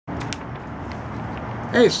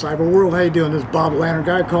Hey Cyber World, how you doing? This is Bob Lantern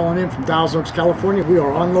Guy calling in from Thousand Oaks, California. We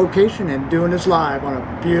are on location and doing this live on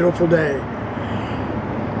a beautiful day.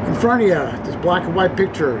 In front of you, this black and white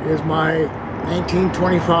picture is my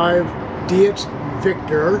 1925 Dietz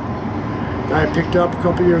Victor that I picked up a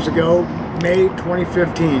couple years ago, May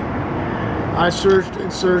 2015. I searched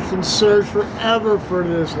and searched and searched forever for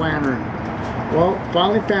this lantern. Well,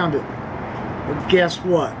 finally found it. But guess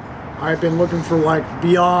what? I've been looking for like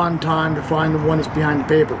beyond time to find the one that's behind the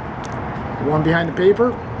paper. The one behind the paper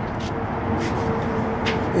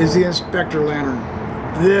is the Inspector lantern.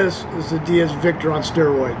 This is the Dietz Victor on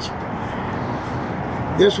steroids.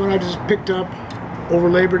 This one I just picked up over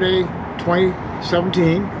Labor Day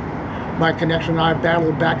 2017. My connection and I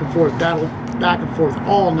battled back and forth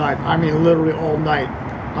all night. I mean literally all night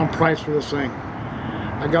on price for this thing.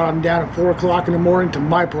 I got them down at 4 o'clock in the morning to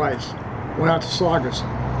my price. Went out to Saugus,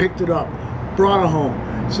 picked it up, brought it home.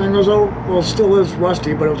 This thing was, well, it still is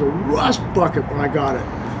rusty, but it was a rust bucket when I got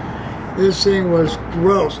it. This thing was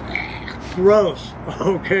gross. Gross.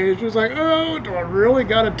 Okay, it's just like, oh, do I really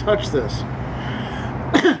got to touch this?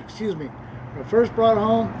 Excuse me. When I first brought it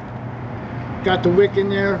home, got the wick in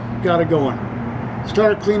there, got it going.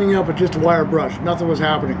 Started cleaning up with just a wire brush. Nothing was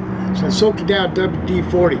happening. So I soaked it down with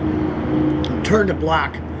WD-40 and turned it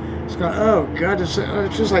black. It's going, oh God, it's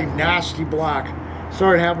just like nasty black.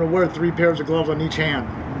 Started having to wear 3 pairs of gloves on each hand.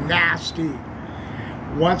 Nasty.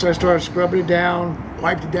 Once I started scrubbing it down,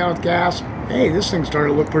 wiped it down with gas, hey, this thing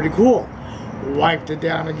started to look pretty cool. Wiped it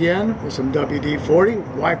down again with some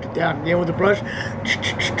WD-40, wiped it down again with a brush.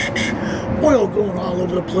 Oil going all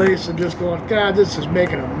over the place and just going, God, this is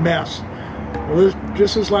making a mess. Well,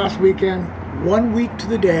 just this last weekend, 1 week to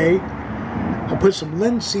the day, I put some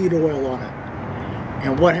linseed oil on it.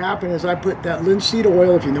 And what happened is I put that linseed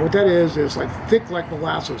oil, if you know what that is, it's like thick like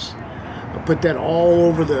molasses. I put that all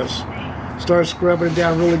over this. Started scrubbing it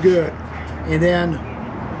down really good. And then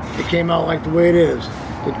it came out like the way it is.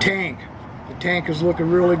 The tank is looking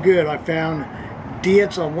really good. I found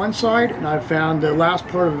Dietz on one side and I found the last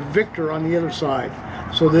part of Victor on the other side.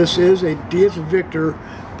 So this is a Dietz Victor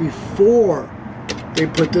before they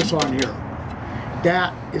put this on here.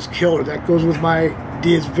 That is killer. That goes with my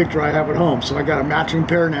Dietz Victor I have at home. So I got a matching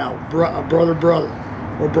pair now. Brother,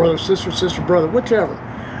 or brother, sister, brother, whichever.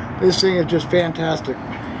 This thing is just fantastic.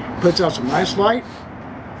 Puts out some nice light.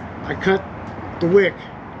 I cut the wick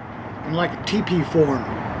in like a teepee form.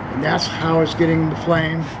 And that's how it's getting the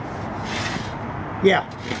flame. Yeah,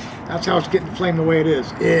 that's how it's getting the flame the way it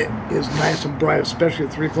is. It is nice and bright, especially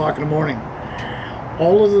at 3 o'clock in the morning.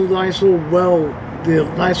 All of the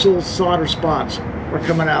nice little solder spots are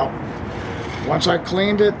coming out. Once I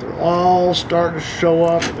cleaned it, they're all starting to show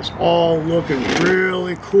up. It's all looking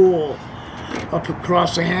really cool. Up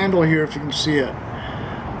across the handle here, if you can see it.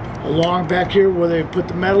 Along back here where they put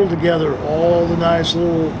the metal together, all the nice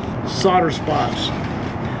little solder spots.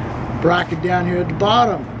 Bracket down here at the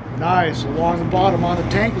bottom, nice. Along the bottom on the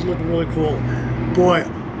tank is looking really cool. Boy,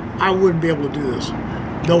 I wouldn't be able to do this.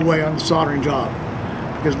 No way on the soldering job.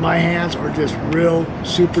 Because my hands are just real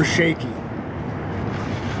super shaky.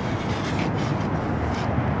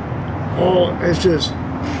 Oh, it's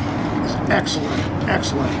excellent,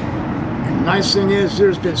 excellent. And the nice thing is,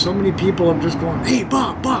 there's been so many people have just going, hey,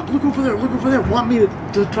 Bob, look over there, want me to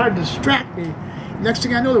try to distract me. Next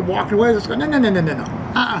thing I know, they're walking away. Let's go,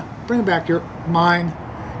 no. Bring it back here. Mine.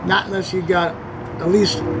 Not unless you got at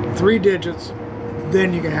least 3 digits,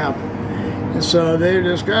 then you can have it. And so they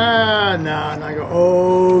just go, no. And I go,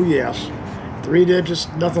 oh, yes. 3 digits,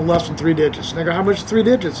 nothing less than 3 digits. And they go, how much is 3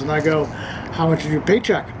 digits? And I go, how much is your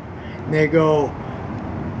paycheck? And they go,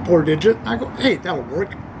 4 digit. I go, hey, that'll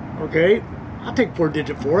work. Okay, I'll take 4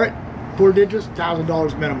 digit for it. 4 digits,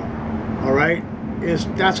 $1,000 minimum. All right,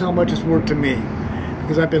 that's how much it's worth to me,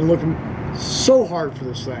 because I've been looking so hard for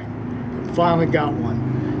this thing. And finally got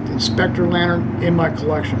one. The Inspector lantern in my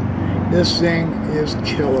collection. This thing is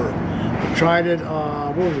killer. I tried it.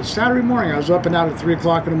 What was it? Saturday morning. I was up and out at 3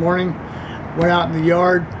 o'clock in the morning. Went out in the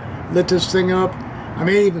yard, lit this thing up. I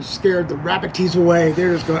mean, it even scared the rabbities away.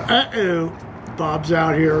 They're just going, uh-oh, Bob's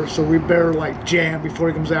out here, so we better like jam before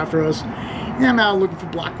he comes after us. And I'm out looking for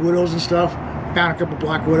black widows and stuff. Found a couple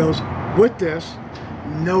black widows. With this,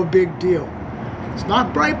 no big deal. It's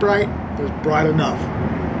not bright, but it's bright enough.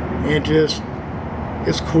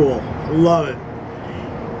 It's cool. I love it.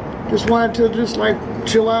 Just wanted to just like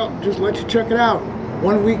chill out and just let you check it out.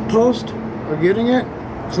 1 week post of getting it,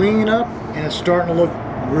 cleaning up, and it's starting to look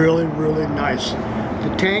really, really nice.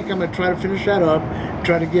 The tank, I'm going to try to finish that up,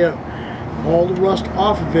 try to get all the rust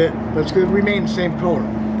off of it, but it's going to remain the same color.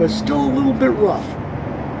 But it's still a little bit rough.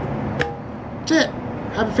 That's it.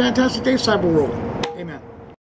 Have a fantastic day, Cyber World.